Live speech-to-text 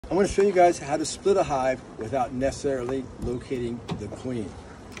I'm going to show you guys how to split a hive without necessarily locating the queen.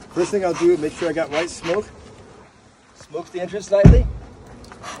 First thing I'll do is make sure I got right smoke. Smoke the entrance lightly.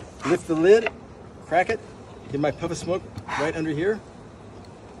 Lift the lid, crack it, get my puff of smoke right under here.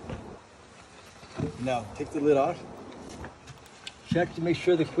 Now take the lid off. Check to make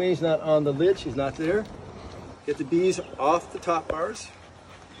sure the queen's not on the lid, she's not there. Get the bees off the top bars.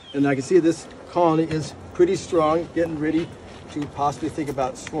 And I can see this colony is pretty strong, getting ready to possibly think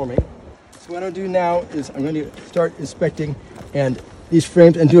about swarming. So what I'll do now is I'm going to start inspecting these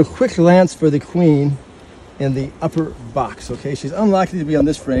frames and do a quick glance for the queen in the upper box. Okay, she's unlikely to be on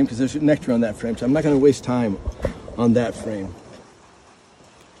this frame because there's nectar on that frame, so I'm not going to waste time on that frame.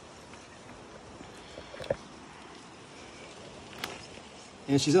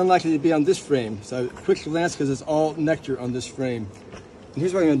 And she's unlikely to be on this frame, so a quick glance because it's all nectar on this frame. And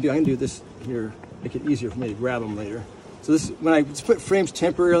here's what I'm going to do. I'm going to do this here, make it easier for me to grab them later. So this, when I put frames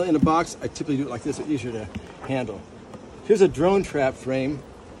temporarily in a box, I typically do it like this, it's easier to handle. Here's a drone trap frame,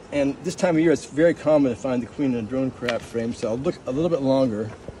 and this time of year it's very common to find the queen in a drone trap frame, so I'll look a little bit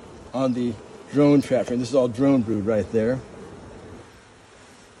longer on the drone trap frame. This is all drone brood right there.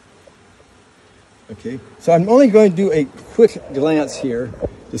 Okay, so I'm only going to do a quick glance here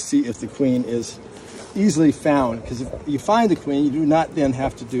to see if the queen is easily found, because if you find the queen, you do not then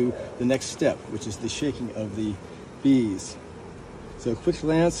have to do the next step, which is the shaking of the bees. So a quick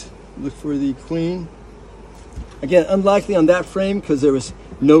glance, look for the queen. Again, unlikely on that frame because there was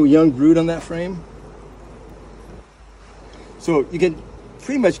no young brood on that frame. So you can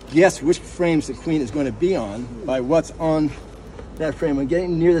pretty much guess which frames the queen is going to be on by what's on that frame. I'm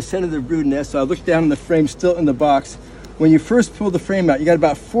getting near the center of the brood nest, so I look down on the frame still in the box. When you first pull the frame out, you got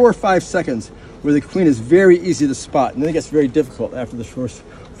about 4 or 5 seconds where the queen is very easy to spot, and then it gets very difficult after the first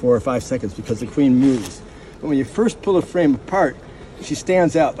 4 or 5 seconds because the queen moves. But when you first pull the frame apart, she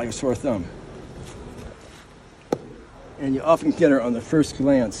stands out like a sore thumb. And you often get her on the first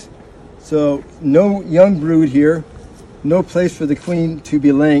glance. So no young brood here, no place for the queen to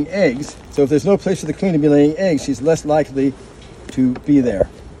be laying eggs. So if there's no place for the queen to be laying eggs, she's less likely to be there.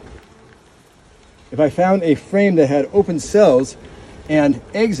 If I found a frame that had open cells and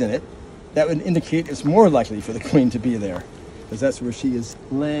eggs in it, that would indicate it's more likely for the queen to be there, because that's where she is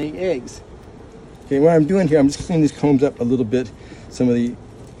laying eggs. Okay, what I'm doing here, I'm just cleaning these combs up a little bit, some of the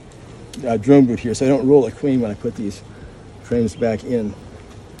drone brood here, so I don't roll a queen when I put these frames back in.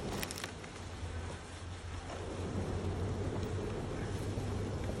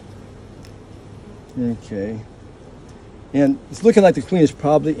 Okay, and it's looking like the queen is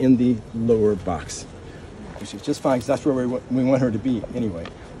probably in the lower box, which is just fine because that's where we want her to be anyway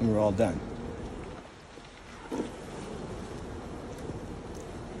when we're all done.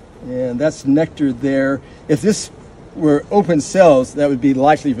 And that's nectar there. If this were open cells, that would be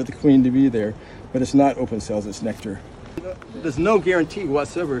likely for the queen to be there, but it's not open cells, it's nectar. There's no guarantee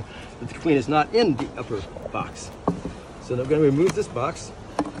whatsoever that the queen is not in the upper box. So I'm going to remove this box,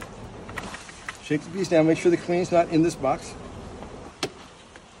 shake the bees down, make sure the queen's not in this box.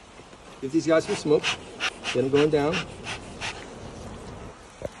 Give these guys some smoke, get them going down. And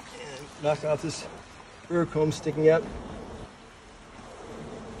knock out this burr comb sticking out.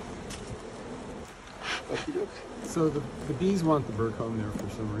 So the bees want the burr comb there for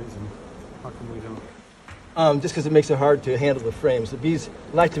some reason. How come we don't? Just because it makes it hard to handle the frames. The bees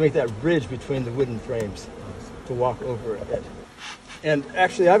like to make that bridge between the wooden frames to walk over it. And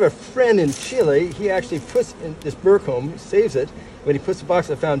actually, I have a friend in Chile. He actually puts in this burr comb, saves it. When he puts the box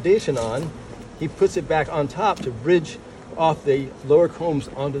of foundation on, he puts it back on top to bridge off the lower combs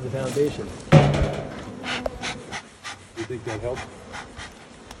onto the foundation. You think that helps?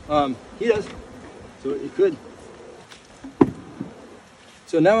 He does. So it could.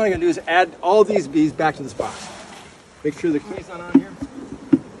 So now what I'm going to do is add all these bees back to this box. Make sure the queen's not on here.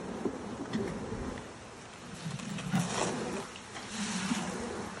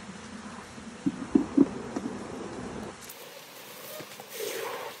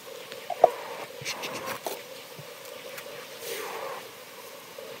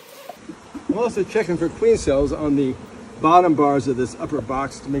 I'm also checking for queen cells on the bottom bars of this upper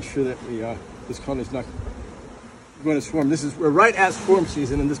box to make sure that this colony is not going to swarm. We're right at swarm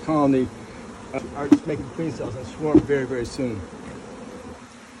season, and this colony are just making queen cells and swarm very, very soon.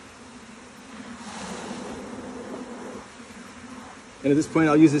 And at this point,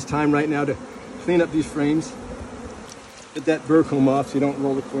 I'll use this time right now to clean up these frames. Get that burr comb off so you don't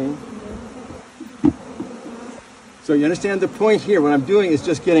roll the queen. So you understand the point here. What I'm doing is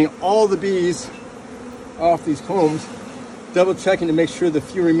just getting all the bees off these combs, double checking to make sure the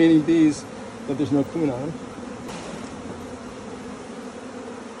few remaining bees that there's no queen on them.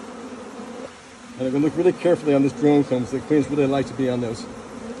 And I'm going to look really carefully on this drone film, so the queens really like to be on those.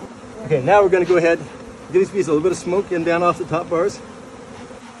 Okay, now we're going to go ahead, give these bees a little bit of smoke getting down off the top bars.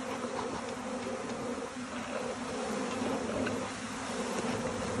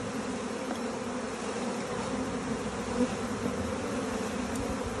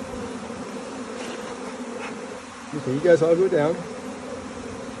 Okay, you guys all go down.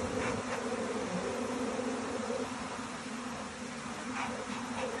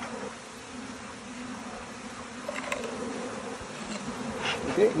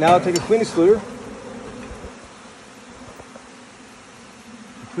 Okay, now I'll take a queen excluder.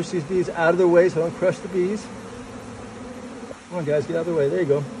 Push these bees out of the way so I don't crush the bees. Come on guys, get out of the way. There you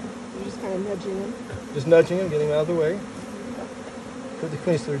go. You're just kind of nudging them. Just nudging them, getting them out of the way. Put the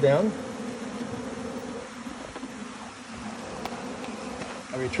queen excluder down.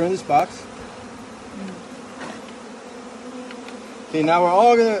 I return this box. Okay, now we're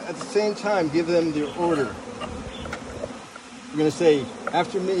all going to, at the same time, give them their order. We're going to say,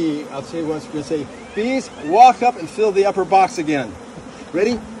 after me, I'll say once, we're going to say, bees, walk up and fill the upper box again.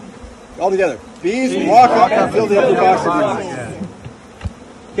 Ready? All together. Bees, walk up and fill the upper box again.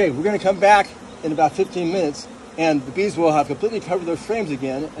 Okay, we're going to come back in about 15 minutes, and the bees will have completely covered their frames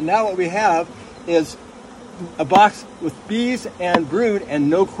again. And now what we have is a box with bees and brood and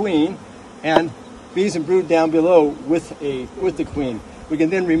no queen, and bees and brood down below with the queen. We can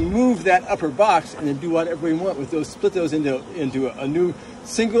then remove that upper box and then do whatever we want with those. Split those into a new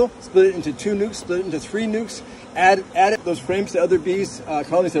single, split it into 2 nukes, split it into 3 nukes, add those frames to other bees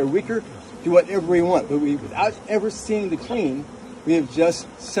colonies that are weaker, do whatever we want. But without ever seeing the queen, we have just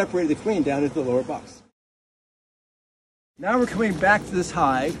separated the queen down into the lower box. Now we're coming back to this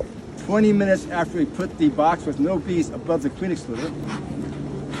hive 20 minutes after we put the box with no bees above the queen excluder.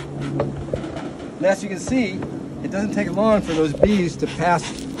 And as you can see, it doesn't take long for those bees to pass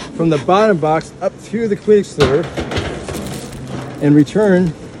from the bottom box up through the queen excluder and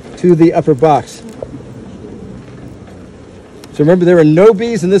return to the upper box. So remember, there were no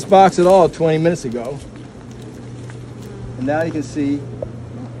bees in this box at all 20 minutes ago. And now you can see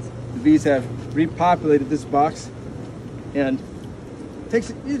the bees have repopulated this box, and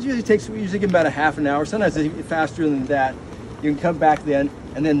it usually give them about a half an hour, sometimes faster than that. You can come back then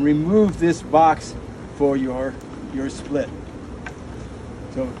and then remove this box for your split.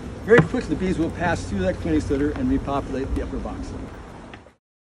 So very quickly the bees will pass through that queen excluder and repopulate the upper box.